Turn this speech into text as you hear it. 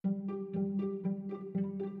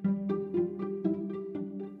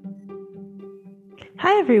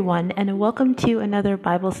Hi, everyone, and welcome to another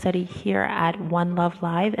Bible study here at One Love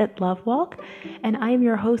Live at Love Walk. And I am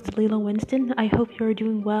your host, Leila Winston. I hope you are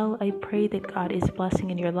doing well. I pray that God is blessing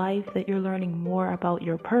in your life, that you're learning more about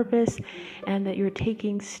your purpose, and that you're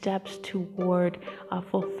taking steps toward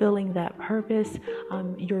fulfilling that purpose,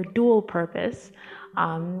 your dual purpose.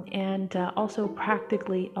 And also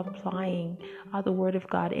practically applying the Word of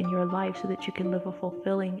God in your life so that you can live a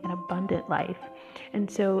fulfilling and abundant life. And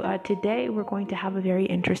so today we're going to have a very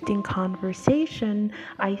interesting conversation,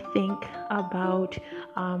 I think, about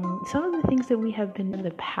some of the things that we have been in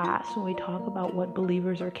the past when we talk about what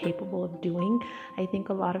believers are capable of doing. I think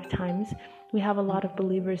a lot of times we have a lot of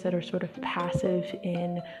believers that are sort of passive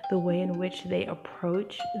in the way in which they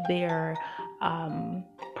approach their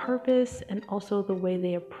purpose, and also the way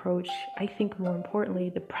they approach, I think more importantly,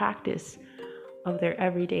 the practice of their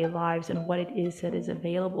everyday lives and what it is that is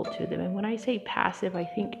available to them. And when I say passive, I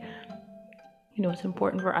think, it's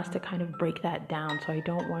important for us to kind of break that down. So I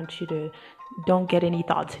don't want you to, don't get any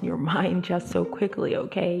thoughts in your mind just so quickly,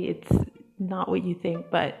 okay? It's not what you think,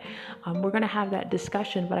 but we're going to have that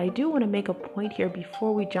discussion. But I do want to make a point here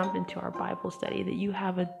before we jump into our Bible study that you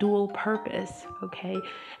have a dual purpose, okay?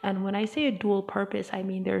 And when I say a dual purpose, I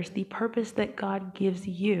mean there's the purpose that God gives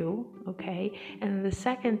you, okay? And the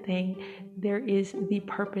second thing, there is the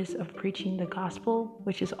purpose of preaching the gospel,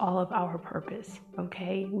 which is all of our purpose,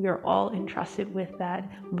 okay? We are all entrusted with that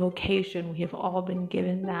vocation. We have all been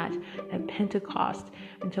given that at Pentecost.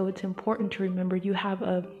 And so it's important to remember you have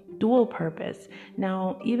a dual purpose.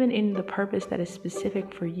 Now, even in the purpose that is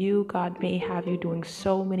specific for you, God may have you doing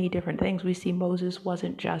so many different things. We see Moses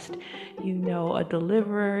wasn't just, a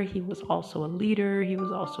deliverer. He was also a leader. He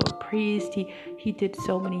was also a priest. He did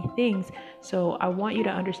so many things. So I want you to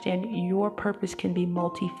understand your purpose can be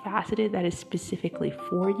multifaceted. That is specifically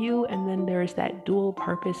for you. And then there's that dual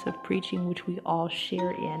purpose of preaching, which we all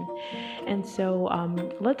share in. And so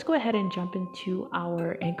let's go ahead and jump into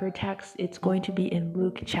our anchor text. It's going to be in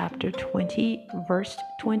Luke chapter 20, verse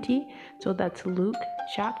 20. So that's Luke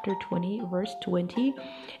chapter 20, verse 20.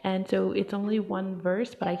 And so it's only one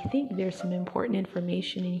verse, but I think there's some important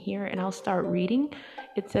information in here. And I'll start reading.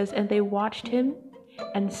 It says, "And they watched him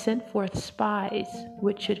and sent forth spies,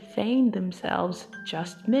 which should feign themselves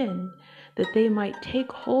just men, that they might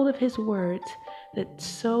take hold of his words, that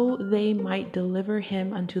so they might deliver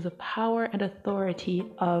him unto the power and authority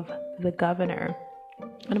of the governor."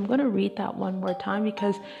 And I'm going to read that one more time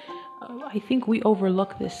because I think we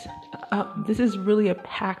overlook this. This is really a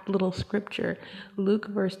packed little scripture. Luke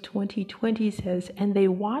verse 20 says, "And they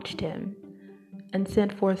watched him and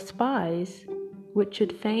sent forth spies, which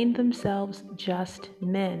should feign themselves just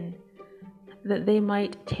men, that they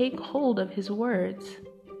might take hold of his words,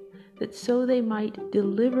 that so they might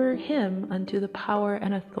deliver him unto the power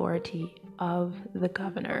and authority of the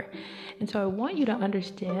governor." And so I want you to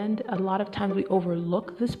understand, a lot of times we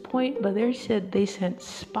overlook this point, but they said they sent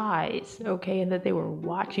spies, okay, and that they were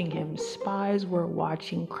watching him. Spies were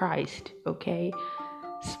watching Christ, okay?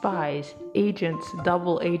 Spies, agents,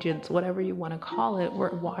 double agents, whatever you want to call it,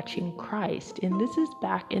 were watching Christ. And this is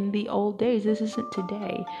back in the old days. This isn't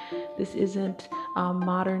today. This isn't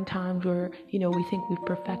modern times where, we think we've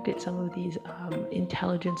perfected some of these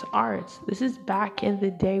intelligence arts. This is back in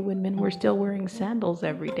the day when men were still wearing sandals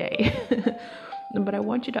every day. But I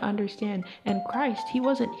want you to understand, and Christ, he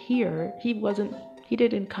wasn't here. He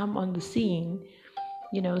didn't come on the scene,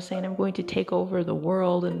 saying, "I'm going to take over the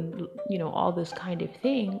world," and, all this kind of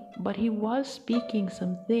thing. But he was speaking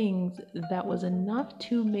some things that was enough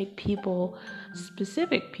to make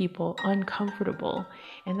specific people, uncomfortable.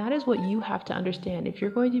 And that is what you have to understand. If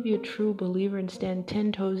you're going to be a true believer and stand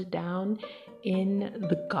 10 toes down in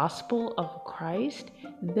the gospel of Christ,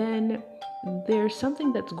 then there's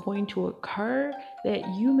something that's going to occur that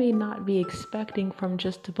you may not be expecting from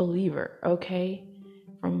just a believer, okay?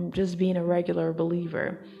 From just being a regular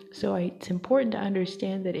believer. So it's important to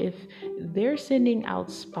understand that if they're sending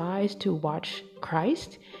out spies to watch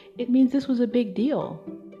Christ, it means this was a big deal.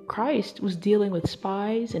 Christ was dealing with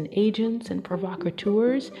spies and agents and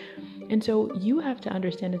provocateurs. And so you have to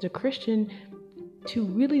understand, as a Christian, to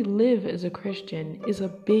really live as a Christian is a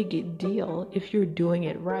big deal if you're doing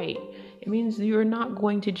it right. It means you're not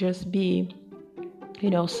going to just be,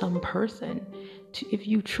 some person. If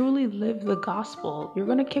you truly live the gospel, you're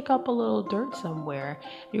going to kick up a little dirt somewhere.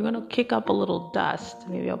 You're going to kick up a little dust.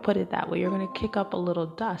 Maybe I'll put it that way. You're going to kick up a little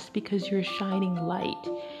dust because you're shining light.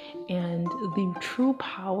 And the true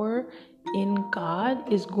power in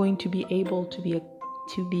God is going to be able to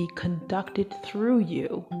be conducted through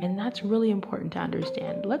you. And that's really important to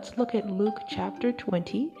understand. Let's look at Luke chapter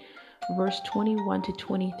 20, verse 21 to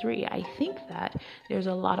 23. I think that there's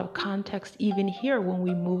a lot of context even here when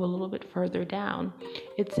we move a little bit further down.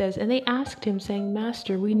 It says, "And they asked him, saying,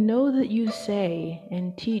 Master, we know that you say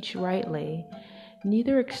and teach rightly,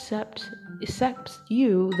 neither accepts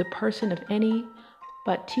you the person of any,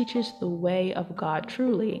 but teaches the way of God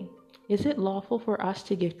truly. Is it lawful for us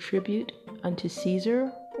to give tribute unto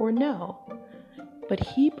Caesar or no?" But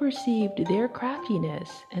he perceived their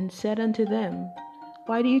craftiness and said unto them,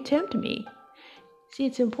 "Why do you tempt me?" See,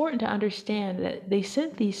 it's important to understand that they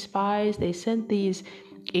sent these spies, they sent these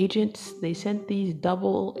agents, they sent these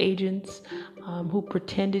double agents who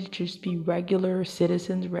pretended to just be regular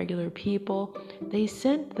citizens, regular people. They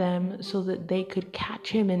sent them so that they could catch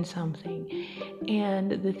him in something.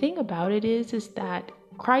 And the thing about it is that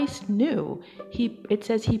Christ knew. It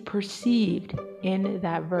says he perceived in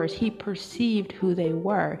that verse. He perceived who they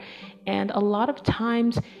were. And a lot of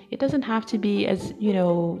times it doesn't have to be as,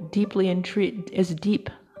 deeply intrigued, as deep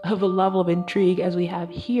of a level of intrigue as we have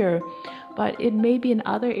here, but it may be in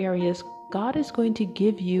other areas. God is going to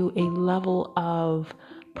give you a level of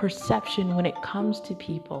perception when it comes to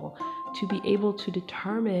people, to be able to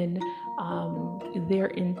determine their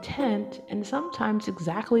intent and sometimes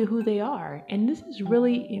exactly who they are. And this is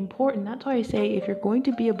really important. That's why I say, if you're going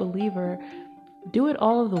to be a believer, do it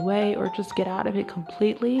all of the way or just get out of it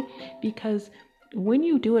completely, because when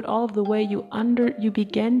you do it all of the way, you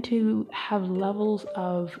begin to have levels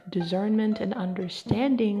of discernment and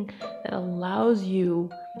understanding that allows you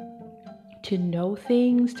to know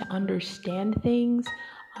things, to understand things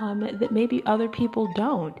that maybe other people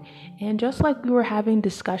don't. And just like we were having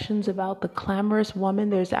discussions about the clamorous woman,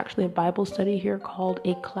 there's actually a Bible study here called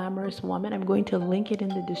A Clamorous Woman. I'm going to link it in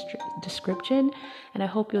the description, and I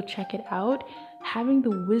hope you'll check it out. Having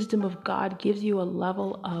the wisdom of God gives you a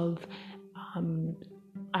level of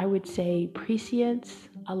I would say prescience,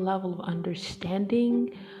 a level of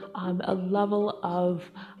understanding, a level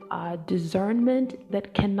of discernment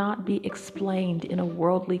that cannot be explained in a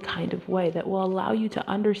worldly kind of way, that will allow you to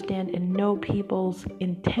understand and know people's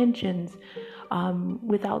intentions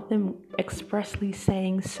without them expressly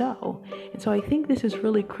saying so. And so I think this is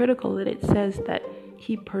really critical, that it says that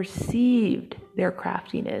he perceived their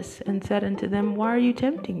craftiness and said unto them, "Why are you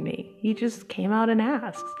tempting me?" He just came out and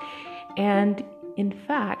asked. And in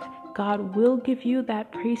fact, God will give you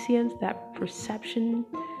that prescience, that perception,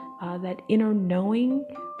 that inner knowing,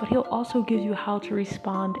 but he'll also give you how to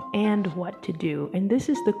respond and what to do. And this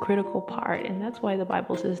is the critical part. And that's why the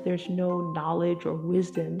Bible says there's no knowledge or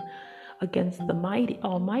wisdom against the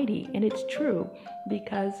Almighty. And it's true,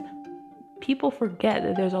 because people forget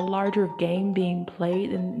that there's a larger game being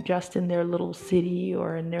played than just in their little city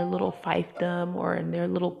or in their little fiefdom or in their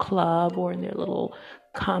little club or in their little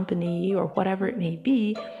company or whatever it may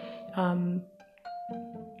be.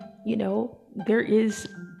 There is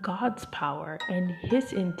God's power and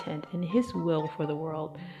his intent and his will for the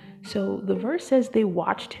world. So the verse says they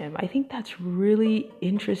watched him. I think that's really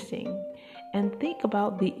interesting. And think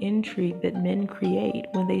about the intrigue that men create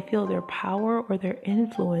when they feel their power or their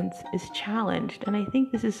influence is challenged. And I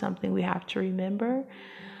think this is something we have to remember.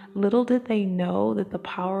 Little did they know that the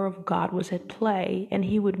power of God was at play, and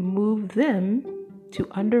he would move them to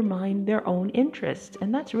undermine their own interests.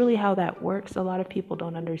 And that's really how that works. A lot of people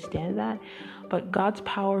don't understand that. But God's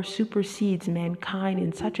power supersedes mankind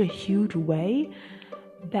in such a huge way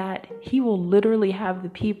that he will literally have the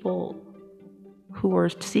people who are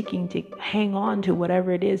seeking to hang on to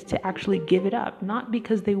whatever it is to actually give it up. Not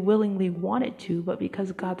because they willingly want it to, but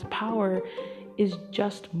because God's power is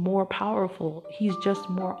just more powerful. He's just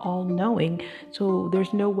more all-knowing. So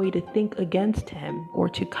there's no way to think against him or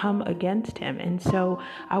to come against him. And so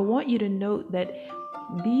I want you to note that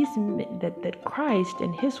that Christ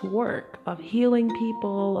and his work of healing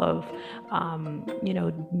people, of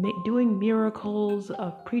doing miracles,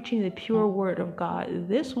 of preaching the pure word of God,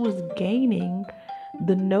 this was gaining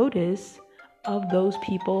the notice of those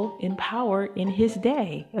people in power in his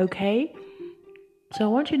day. Okay. So I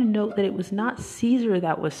want you to note that it was not Caesar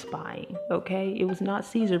that was spying, okay? It was not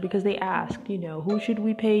Caesar, because they asked, who should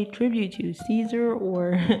we pay tribute to, Caesar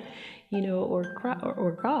or,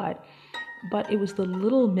 or God? But it was the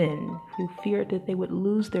little men who feared that they would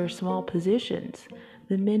lose their small positions,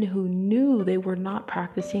 the men who knew they were not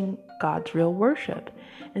practicing God's real worship.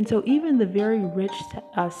 And so even the very rich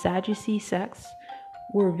Sadducee sects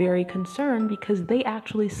were very concerned, because they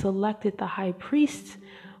actually selected the high priests,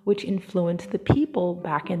 which influenced the people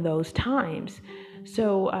back in those times.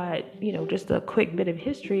 So, just a quick bit of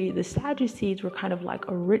history. The Sadducees were kind of like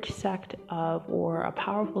a rich sect of, or a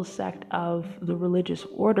powerful sect of the religious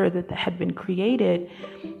order that had been created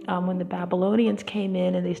when the Babylonians came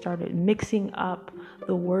in and they started mixing up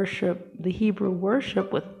the worship, the Hebrew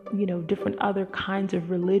worship, with different other kinds of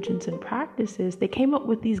religions and practices. They came up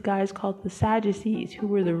with these guys called the Sadducees, who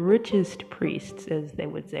were the richest priests, as they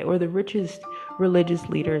would say, or the richest religious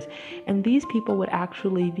leaders. And these people would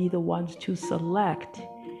actually be the ones to select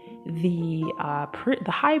the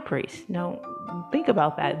high priest. Now, think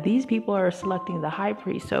about that. These people are selecting the high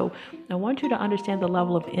priest. So I want you to understand the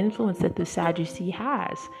level of influence that the Sadducee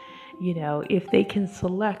has, if they can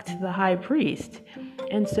select the high priest.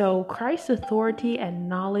 And so Christ's authority and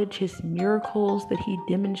knowledge, his miracles that he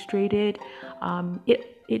demonstrated,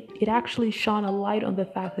 it actually shone a light on the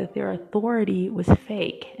fact that their authority was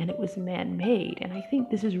fake and it was man-made. And I think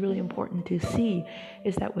this is really important to see,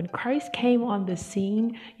 is that when Christ came on the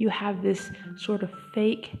scene, you have this sort of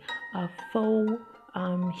fake, faux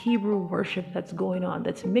Hebrew worship that's going on,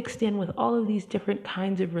 that's mixed in with all of these different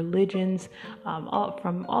kinds of religions,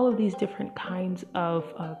 from all of these different kinds of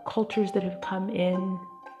cultures that have come in.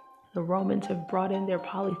 The Romans have brought in their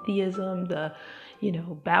polytheism. The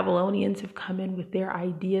Babylonians have come in with their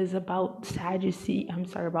ideas about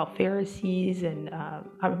about Pharisees and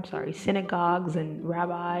synagogues and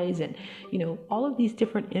rabbis, and all of these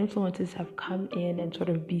different influences have come in and sort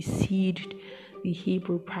of besieged the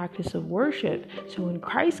Hebrew practice of worship. So when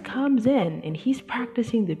Christ comes in and he's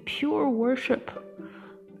practicing the pure worship,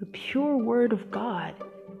 the pure word of God,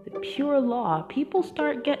 the pure law, people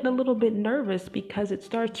start getting a little bit nervous because it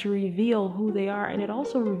starts to reveal who they are, and it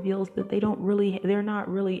also reveals that they're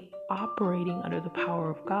not really operating under the power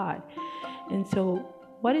of God. And so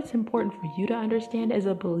what it's important for you to understand as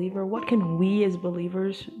a believer, what can we as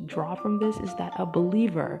believers draw from this, is that a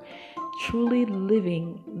believer truly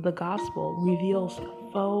living the gospel reveals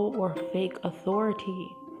faux or fake authority,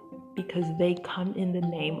 because they come in the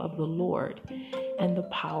name of the Lord and the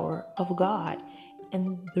power of God.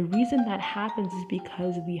 And the reason that happens is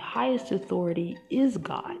because the highest authority is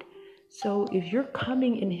God. So if you're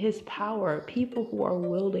coming in his power, people who are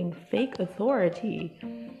wielding fake authority,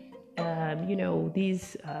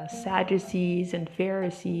 these Sadducees and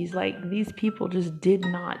Pharisees, like, these people just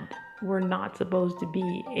were not supposed to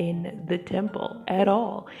be in the temple at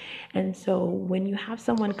all. And so when you have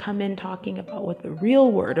someone come in talking about what the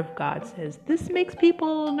real word of God says, this makes people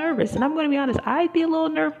a little nervous. And I'm going to be honest, I'd be a little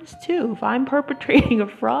nervous too. If I'm perpetrating a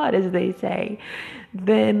fraud, as they say,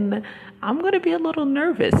 then I'm going to be a little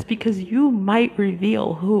nervous, because you might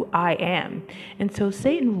reveal who I am. And so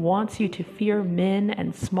Satan wants you to fear men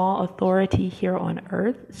and small authority here on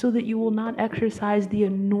earth, so that you will not exercise the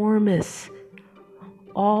enormous,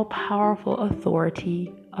 all-powerful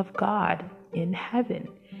authority of God in heaven.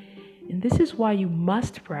 And this is why you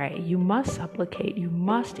must pray, you must supplicate, you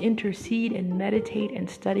must intercede and meditate and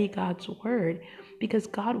study God's word, because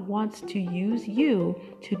God wants to use you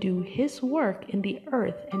to do his work in the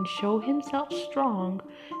earth and show himself strong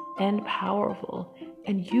and powerful.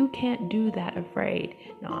 And you can't do that afraid.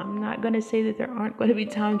 Now, I'm not going to say that there aren't going to be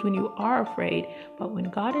times when you are afraid, but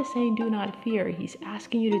when God is saying do not fear, he's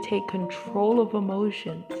asking you to take control of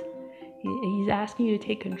emotions. He's asking you to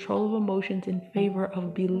take control of emotions in favor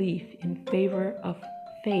of belief, in favor of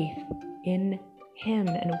faith in him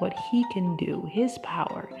and what he can do, his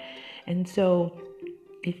power. And so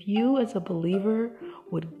if you as a believer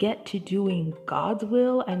would get to doing God's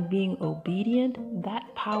will and being obedient, that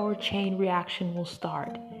power chain reaction will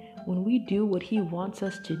start. When we do what he wants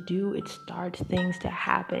us to do, it starts things to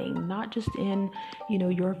happening, not just in,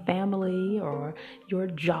 your family or your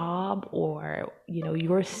job or,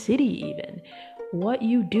 your city even. What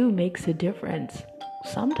you do makes a difference.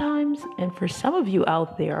 Sometimes, and for some of you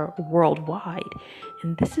out there, worldwide.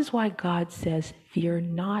 And this is why God says, fear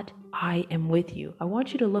not, I am with you. I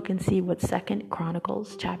want you to look and see what 2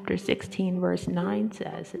 Chronicles chapter 16 verse 9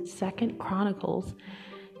 says. It's 2 Chronicles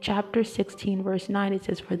chapter 16 verse 9. It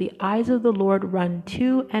says, for the eyes of the Lord run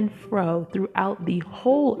to and fro throughout the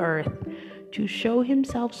whole earth, to show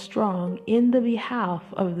himself strong in the behalf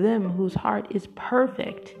of them whose heart is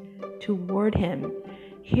perfect toward him.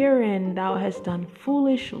 Herein thou hast done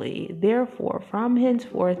foolishly, therefore from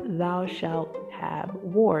henceforth thou shalt have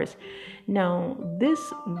wars. Now, this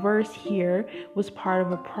verse here was part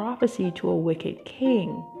of a prophecy to a wicked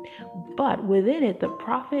king, but within it, the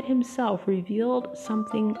prophet himself revealed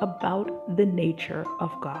something about the nature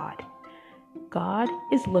of God. God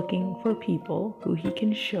is looking for people who he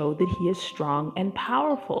can show that he is strong and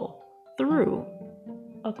powerful through.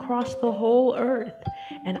 across the whole earth.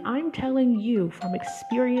 And I'm telling you from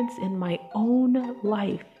experience in my own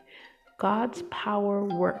life, God's power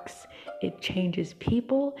works. It changes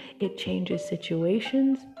people, it changes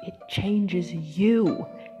situations, it changes you,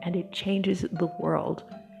 and it changes the world.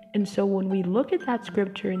 And so when we look at that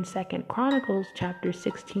scripture in 2 Chronicles chapter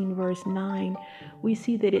 16, verse 9, we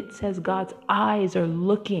see that it says God's eyes are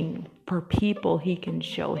looking for people he can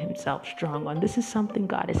show himself strong on. This is something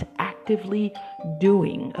God is actively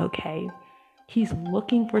doing, okay? He's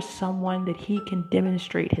looking for someone that he can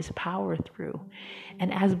demonstrate his power through.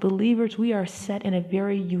 And as believers, we are set in a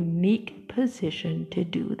very unique position to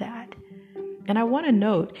do that. And I want to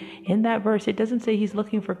note in that verse, it doesn't say he's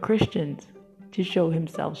looking for Christians to show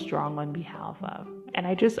himself strong on behalf of. And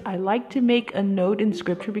I like to make a note in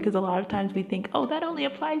scripture because a lot of times we think, oh, that only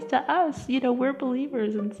applies to us. We're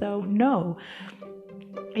believers. And so, no.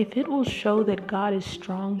 If it will show that God is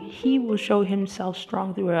strong, he will show himself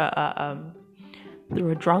strong through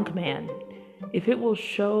a drunk man. If it will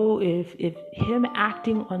show if him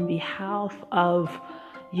acting on behalf of,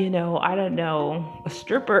 a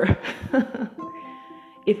stripper,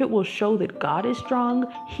 if it will show that God is strong,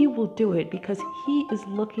 he will do it because he is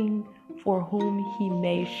looking for whom he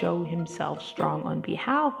may show himself strong on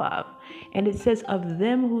behalf of. And it says of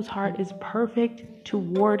them whose heart is perfect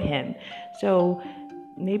toward him. So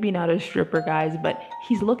maybe not a stripper, guys, but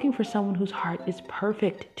he's looking for someone whose heart is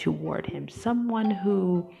perfect toward him. Someone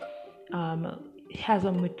who has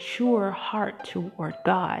a mature heart toward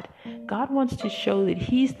God. God wants to show that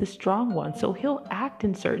he's the strong one. So he'll act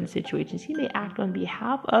in certain situations. He may act on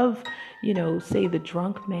behalf of, say the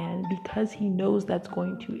drunk man, because he knows that's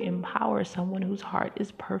going to empower someone whose heart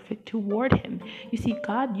is perfect toward him. You see,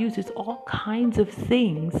 God uses all kinds of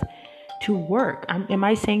things to work. Am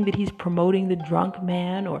I saying that he's promoting the drunk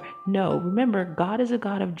man or no? Remember, God is a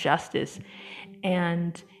God of justice.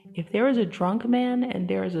 And if there is a drunk man and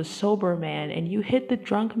there is a sober man and you hit the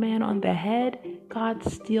drunk man on the head, God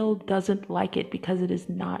still doesn't like it because it is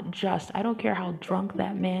not just. I don't care how drunk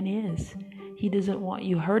that man is. He doesn't want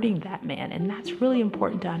you hurting that man. And that's really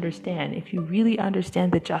important to understand if you really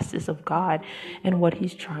understand the justice of God and what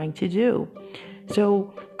he's trying to do.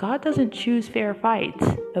 So God doesn't choose fair fights,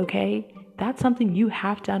 okay? That's something you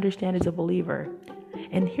have to understand as a believer.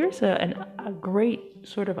 And here's a great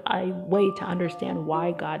sort of way to understand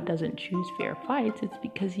why God doesn't choose fair fights. It's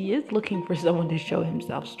because he is looking for someone to show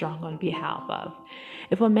himself strong on behalf of.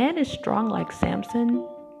 If a man is strong like Samson,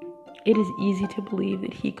 it is easy to believe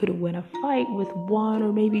that he could win a fight with one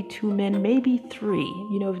or maybe two men, maybe three.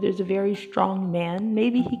 If there's a very strong man,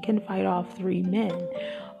 maybe he can fight off three men.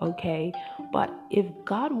 Okay, but if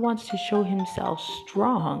God wants to show himself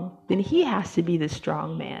strong, then he has to be the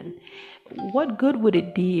strong man. What good would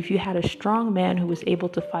it be if you had a strong man who was able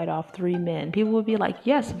to fight off three men? People would be like,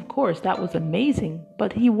 yes, of course, that was amazing,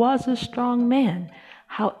 but he was a strong man.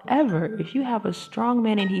 However, if you have a strong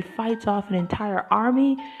man and he fights off an entire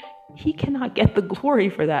army, he cannot get the glory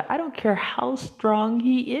for that. I don't care how strong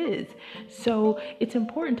he is. So it's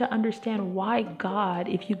important to understand why God,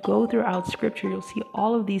 if you go throughout scripture, you'll see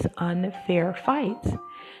all of these unfair fights.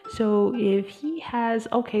 So if he has,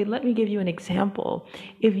 let me give you an example.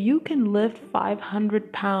 If you can lift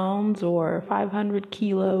 500 pounds or 500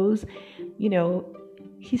 kilos,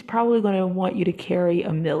 he's probably going to want you to carry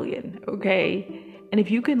 1,000,000, okay? And if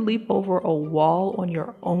you can leap over a wall on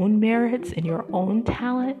your own merits and your own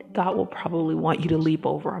talent, God will probably want you to leap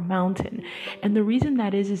over a mountain. And the reason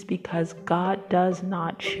that is because God does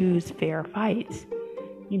not choose fair fights.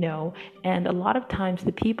 And a lot of times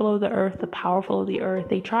the people of the earth, the powerful of the earth,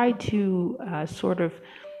 they try to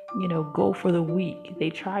go for the weak. They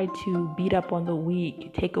try to beat up on the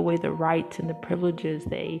weak, take away the rights and the privileges.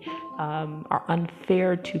 They are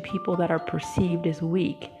unfair to people that are perceived as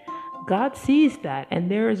weak. God sees that, and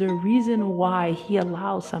there is a reason why he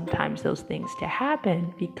allows sometimes those things to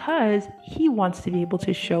happen, because he wants to be able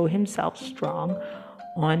to show himself strong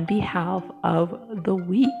on behalf of the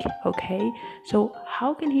weak, okay? So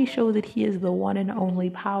how can he show that he is the one and only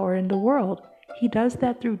power in the world? He does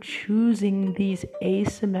that through choosing these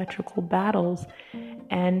asymmetrical battles,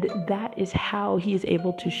 and that is how he is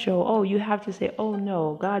able to show, you have to say, oh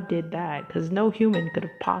no, God did that, because no human could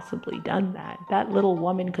have possibly done that. That little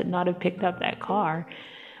woman could not have picked up that car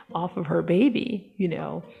off of her baby,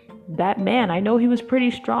 That man, I know he was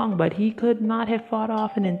pretty strong, but he could not have fought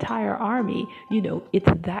off an entire army.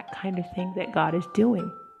 It's that kind of thing that God is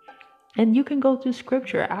doing. And you can go through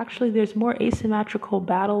scripture. Actually, there's more asymmetrical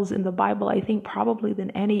battles in the Bible, I think, probably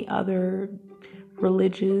than any other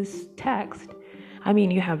religious text. I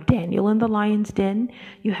mean, you have Daniel in the lion's den,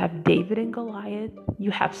 you have David and Goliath,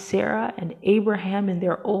 you have Sarah and Abraham in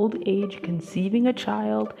their old age conceiving a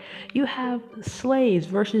child, you have slaves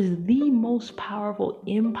versus the most powerful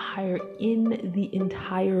empire in the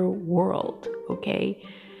entire world, okay?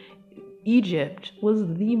 Egypt was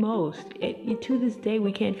the most. To this day,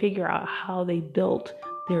 we can't figure out how they built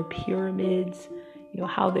their pyramids,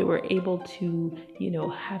 how they were able to,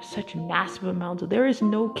 have such massive amounts. There is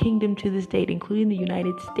no kingdom to this date, including the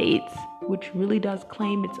United States, which really does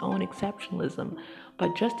claim its own exceptionalism.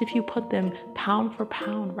 But just if you put them pound for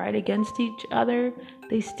pound right against each other,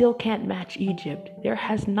 they still can't match Egypt. There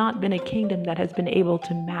has not been a kingdom that has been able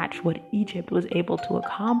to match what Egypt was able to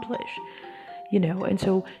accomplish. And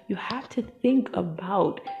so you have to think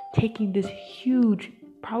about taking this huge,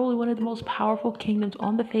 probably one of the most powerful kingdoms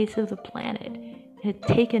on the face of the planet, and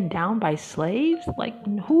taken down by slaves. Like,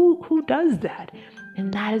 who does that?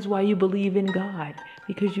 And that is why you believe in God,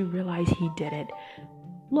 because you realize he did it.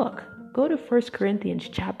 Look, go to 1 Corinthians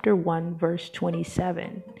chapter 1, verse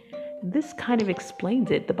 27. This kind of explains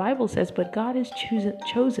it. The Bible says, but God has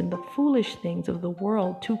chosen the foolish things of the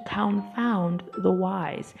world to confound the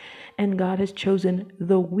wise. And God has chosen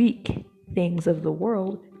the weak things of the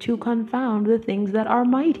world to confound the things that are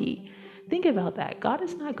mighty. Think about that. God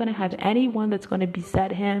is not going to have anyone that's going to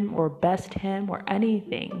beset him or best him or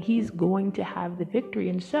anything. He's going to have the victory.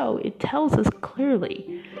 And so it tells us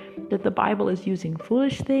clearly that the Bible is using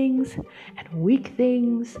foolish things and weak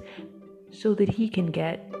things so that he can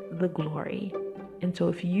get the glory. And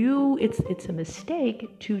so it's a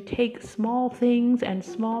mistake to take small things and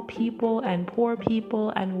small people and poor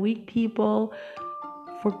people and weak people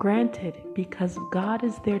for granted, because God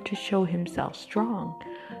is there to show himself strong.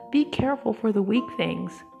 Be careful for the weak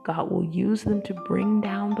things. God will use them to bring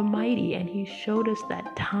down the mighty, and he showed us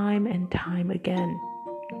that time and time again,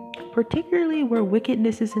 particularly where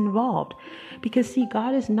wickedness is involved. Because see,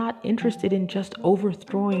 God is not interested in just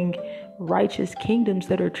overthrowing righteous kingdoms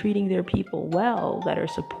that are treating their people well, that are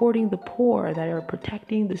supporting the poor, that are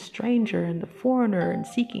protecting the stranger and the foreigner, and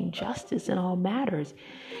seeking justice in all matters,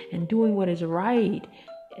 and doing what is right,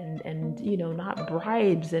 and not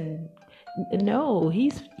bribes. And no,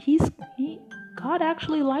 God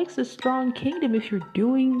actually likes a strong kingdom if you're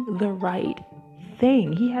doing the right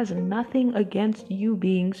thing. He has nothing against you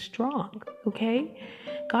being strong, okay?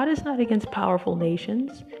 God is not against powerful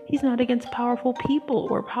nations. He's not against powerful people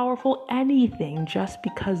or powerful anything just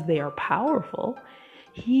because they are powerful.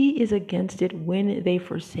 He is against it when they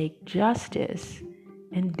forsake justice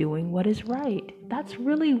and doing what is right. That's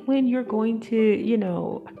really when you're going to,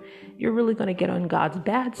 you're really going to get on God's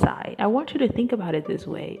bad side. I want you to think about it this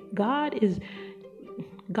way. God is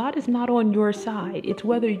not on your side. It's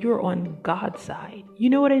whether you're on God's side. You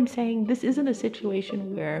know what I'm saying? This isn't a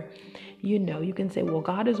situation where, you can say, well,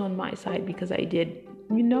 God is on my side because I did.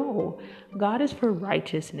 God is for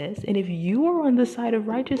righteousness. And if you are on the side of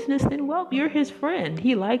righteousness, then, well, you're his friend.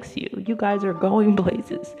 He likes you. You guys are going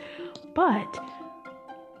places. But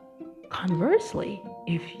conversely,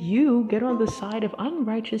 if you get on the side of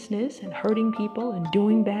unrighteousness and hurting people and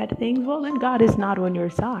doing bad things, well, then God is not on your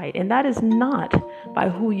side. And that is not by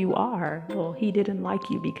who you are. Well, he didn't like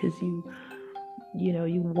you because you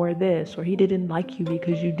wore this, or he didn't like you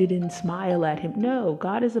because you didn't smile at him. No,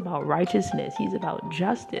 God is about righteousness. He's about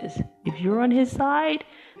justice. If you're on his side,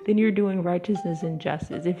 then you're doing righteousness and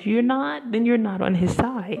justice. If you're not, then you're not on his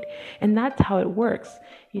side. And that's how it works.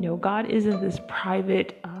 God isn't this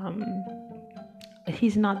private,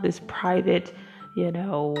 he's not this private,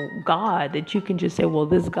 God that you can just say, well,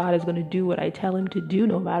 this God is going to do what I tell him to do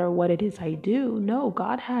no matter what it is I do. No,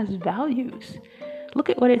 God has values. Look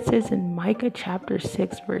at what it says in Micah chapter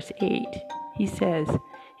 6, verse 8. He says,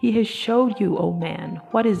 he has showed you, O man,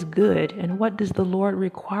 what is good, and what does the Lord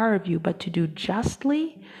require of you but to do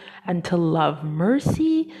justly, and to love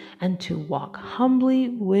mercy, and to walk humbly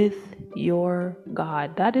with your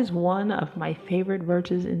God. That is one of my favorite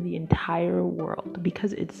verses in the entire world,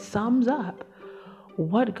 because it sums up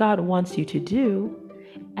what God wants you to do,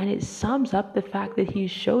 and it sums up the fact that he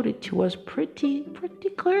showed it to us pretty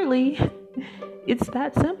clearly. It's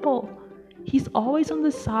that simple. He's always on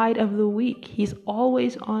the side of the weak. He's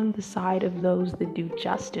always on the side of those that do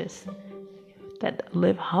justice, that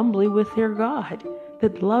live humbly with their God,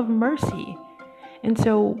 that love mercy. And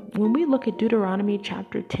so when we look at Deuteronomy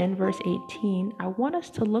chapter 10, verse 18, I want us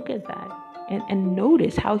to look at that and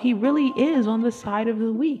notice how he really is on the side of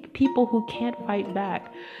the weak. People who can't fight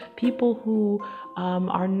back, people who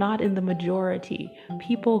are not in the majority,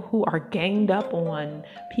 people who are ganged up on,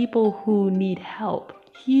 people who need help.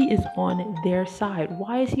 He is on their side.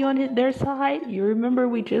 Why is he on their side? You remember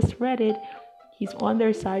we just read it. He's on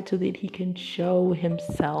their side so that he can show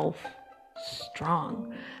himself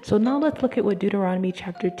strong. So now let's look at what Deuteronomy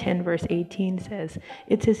chapter 10 verse 18 says.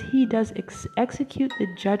 It says, he does execute the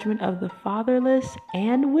judgment of the fatherless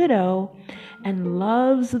and widow and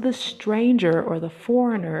loves the stranger or the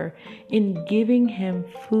foreigner in giving him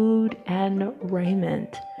food and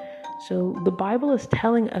raiment. So the Bible is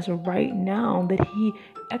telling us right now that he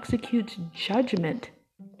executes judgment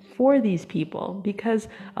for these people, because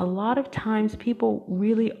a lot of times people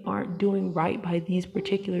really aren't doing right by these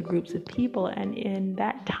particular groups of people. And in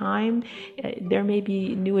that time, there may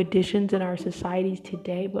be new additions in our societies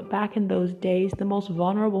today, but back in those days, the most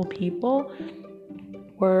vulnerable people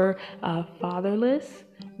were fatherless,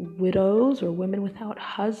 widows or women without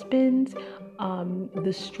husbands,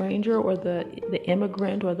 the stranger or the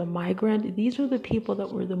immigrant or the migrant. These were the people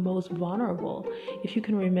that were the most vulnerable. If you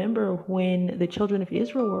can remember, when the children of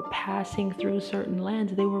Israel were passing through certain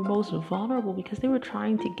lands, they were most vulnerable because they were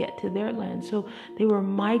trying to get to their land. So they were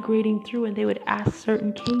migrating through, and they would ask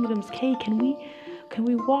certain kingdoms, hey, can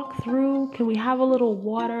we walk through? Can we have a little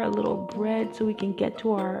water, a little bread, so we can get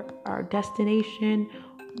to our destination?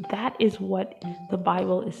 That is what the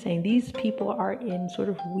Bible is saying. These people are in sort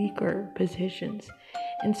of weaker positions.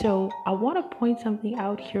 And so I want to point something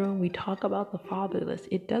out here when we talk about the fatherless.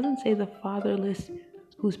 It doesn't say the fatherless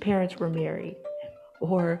whose parents were married,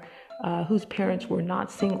 or whose parents were not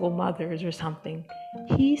single mothers or something.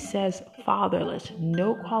 He says fatherless,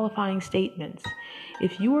 no qualifying statements.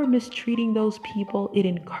 If you are mistreating those people, it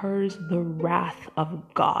incurs the wrath of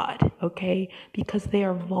God, okay? Because they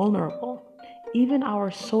are vulnerable. Even our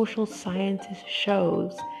social sciences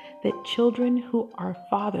shows that children who are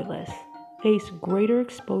fatherless face greater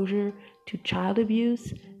exposure to child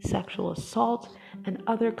abuse, sexual assault, and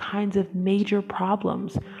other kinds of major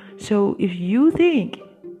problems. So if you think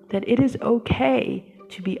that it is okay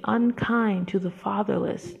to be unkind to the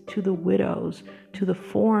fatherless, to the widows, to the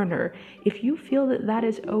foreigner, if you feel that that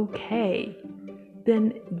is okay,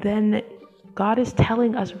 then God is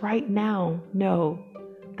telling us right now, no,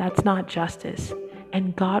 that's not justice,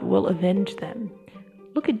 and God will avenge them.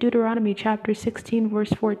 Look at Deuteronomy chapter 16, verse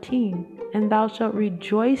 14. And thou shalt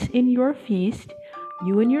rejoice in your feast,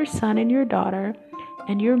 you and your son and your daughter,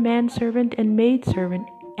 and your manservant and maidservant,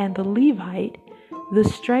 and the Levite, the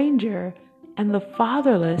stranger, and the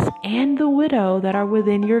fatherless, and the widow that are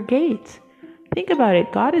within your gates. Think about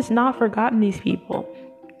it. God has not forgotten these people.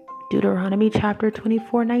 Deuteronomy chapter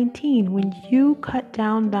 24:19. When you cut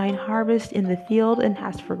down thine harvest in the field, and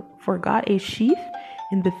hast forgot a sheaf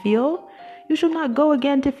in the field, you shall not go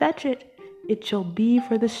again to fetch it. It shall be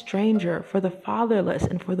for the stranger, for the fatherless,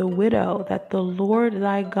 and for the widow, that the Lord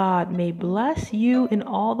thy God may bless you in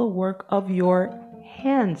all the work of your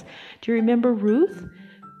hands. Do you remember Ruth?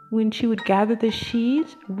 When she would gather the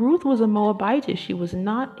sheaves, Ruth was a Moabitess. She was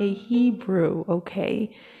not a Hebrew,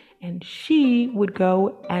 okay? And she would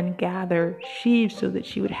go and gather sheaves so that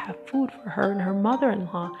she would have food for her and her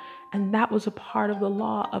mother-in-law. And that was a part of the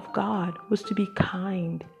law of God, was to be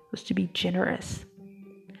kind, was to be generous.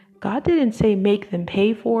 God didn't say make them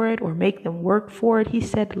pay for it or make them work for it. He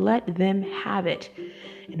said let them have it.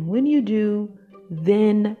 And when you do,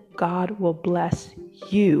 then God will bless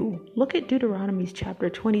you. Look at Deuteronomy chapter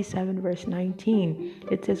 27, verse 19.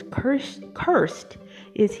 It says, cursed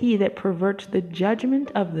is he that perverts the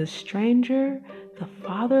judgment of the stranger, the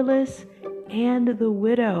fatherless, and the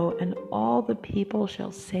widow, and all the people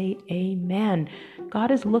shall say amen.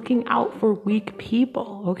 God is looking out for weak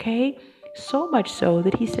people, okay? So much so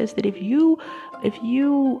that he says that if you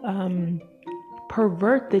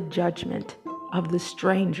pervert the judgment of the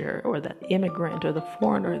stranger or the immigrant or the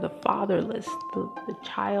foreigner, the fatherless, the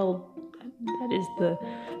child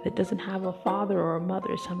that doesn't have a father or a mother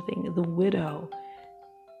or something, the widow,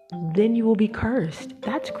 then you will be cursed.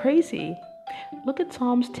 That's crazy. Look at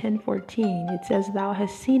Psalms 10:14. It says, thou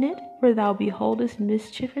hast seen it, for thou beholdest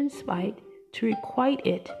mischief and spite, to requite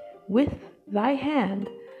it with thy hand.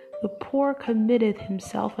 The poor committeth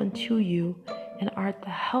himself unto you, and art the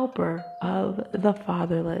helper of the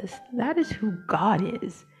fatherless. That is who God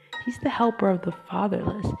is. He's the helper of the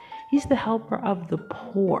fatherless. He's the helper of the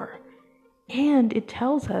poor. And it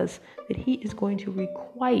tells us that he is going to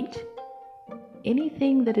requite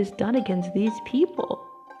anything that is done against these people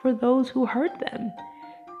for those who hurt them.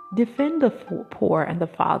 Defend the poor and the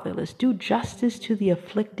fatherless. Do justice to the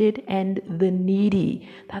afflicted and the needy.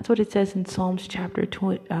 That's what it says in Psalms chapter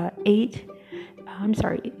 8,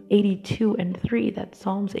 82 and 3. That's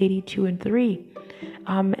Psalms 82 and 3.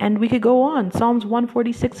 And we could go on. Psalms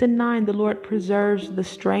 146 and 9. The Lord preserves the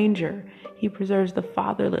stranger. He preserves the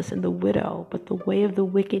fatherless and the widow, but the way of the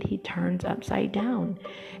wicked he turns upside down.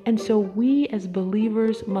 And so we as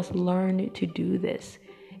believers must learn to do this.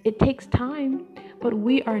 It takes time, but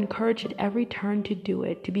we are encouraged at every turn to do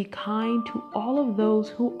it, to be kind to all of those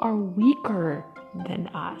who are weaker than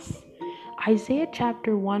us. Isaiah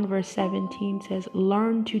chapter 1 verse 17 says,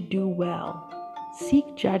 learn to do well,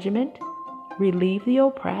 seek judgment, relieve the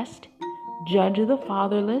oppressed, judge the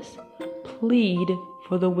fatherless, plead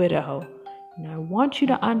for the widow. And I want you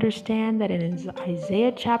to understand that in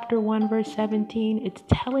Isaiah chapter 1 verse 17, it's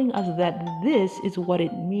telling us that this is what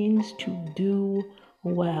it means to do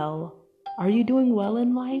well. Are you doing well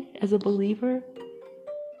in life as a believer?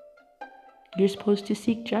 You're supposed to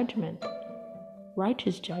seek judgment,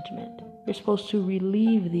 righteous judgment. You're supposed to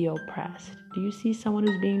relieve the oppressed. Do you see someone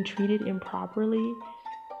who's being treated improperly?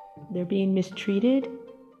 They're being mistreated.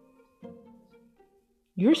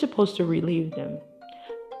 You're supposed to relieve them.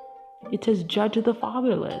 It says judge the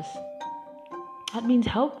fatherless. That means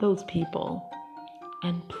help those people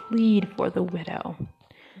and plead for the widow.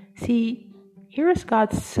 See, here is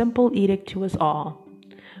God's simple edict to us all.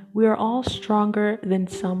 We are all stronger than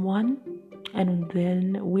someone, and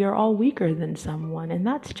then we are all weaker than someone, and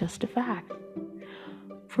that's just a fact.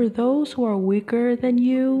 For those who are weaker than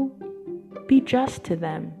you, be just to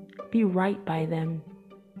them, be right by them.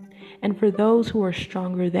 And for those who are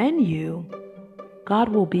stronger than you, God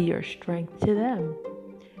will be your strength to them.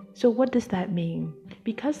 So what does that mean?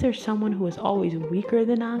 Because there's someone who is always weaker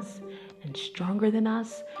than us and stronger than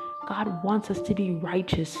us, God wants us to be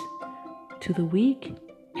righteous to the weak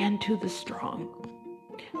and to the strong.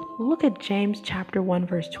 Look at James chapter 1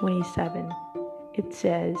 verse 27. It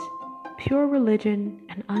says, pure religion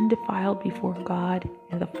and undefiled before God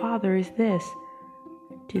and the Father is this,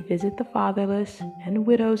 to visit the fatherless and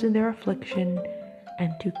widows in their affliction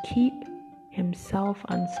and to keep himself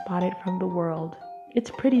unspotted from the world.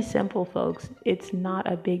 It's pretty simple, folks. It's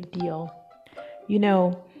not a big deal. You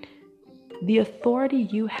know, the authority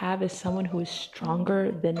you have as someone who is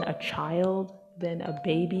stronger than a child, than a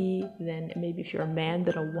baby, than maybe if you're a man,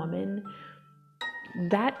 than a woman,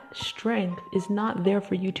 that strength is not there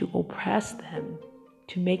for you to oppress them,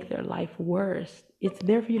 to make their life worse. It's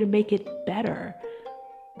there for you to make it better.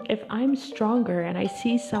 If I'm stronger and I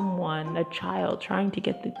see someone, a child, trying to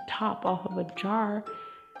get the top off of a jar,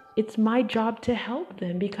 it's my job to help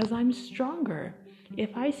them because I'm stronger. If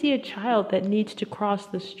I see a child that needs to cross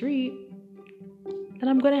the street, then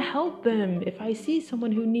I'm going to help them. If I see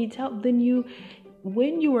someone who needs help, then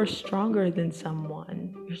when you are stronger than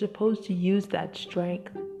someone, you're supposed to use that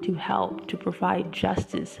strength to help, to provide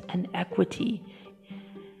justice and equity.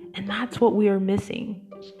 And that's what we are missing.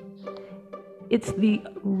 It's the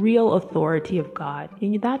real authority of God.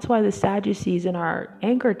 And that's why the Sadducees in our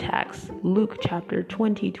anchor text, Luke chapter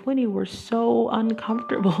 20 were so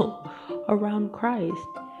uncomfortable around Christ,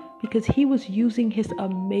 because he was using his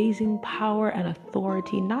amazing power and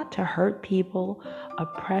authority not to hurt people,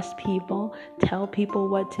 oppress people, tell people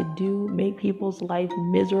what to do, make people's life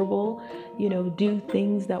miserable, do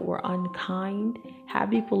things that were unkind,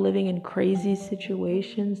 have people living in crazy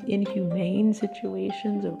situations, inhumane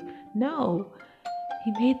situations. No,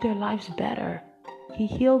 he made their lives better. He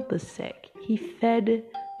healed the sick. He fed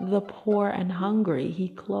the poor and hungry. He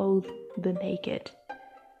clothed the naked.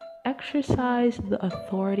 Exercise the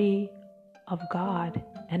authority of God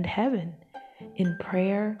and heaven in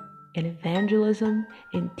prayer, in evangelism,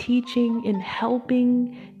 in teaching, in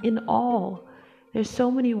helping, in all. There's so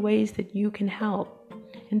many ways that you can help.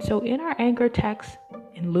 And so in our anchor text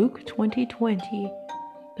in Luke 20,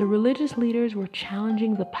 the religious leaders were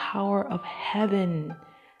challenging the power of heaven,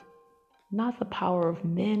 not the power of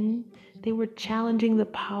men. They were challenging the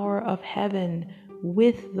power of heaven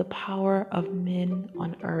with the power of men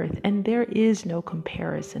on earth. And there is no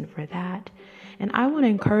comparison for that. And I want to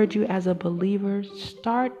encourage you as a believer,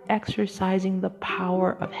 start exercising the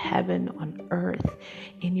power of heaven on earth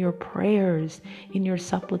in your prayers, in your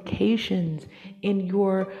supplications, in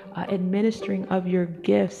your administering of your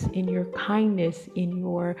gifts, in your kindness, in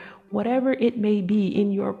your whatever it may be,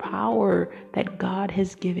 in your power that God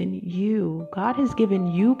has given you. God has given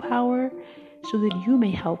you power so that you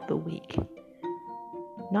may help the weak,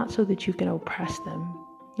 not so that you can oppress them,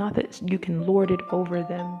 not that you can lord it over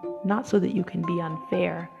them, not so that you can be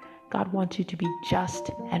unfair. God wants you to be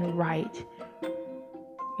just and right.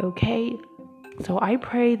 Okay? So I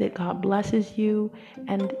pray that God blesses you,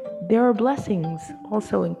 and there are blessings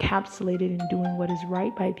also encapsulated in doing what is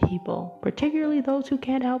right by people, particularly those who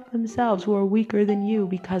can't help themselves, who are weaker than you,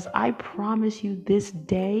 because I promise you this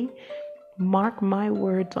day, mark my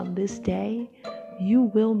words on this day, you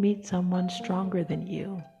will meet someone stronger than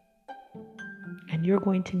you. And you're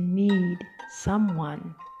going to need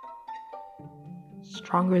someone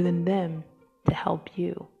stronger than them to help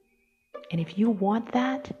you. And if you want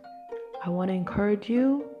that, I want to encourage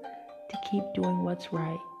you to keep doing what's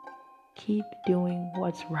right. Keep doing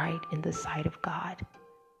what's right in the sight of God.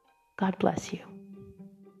 God bless you.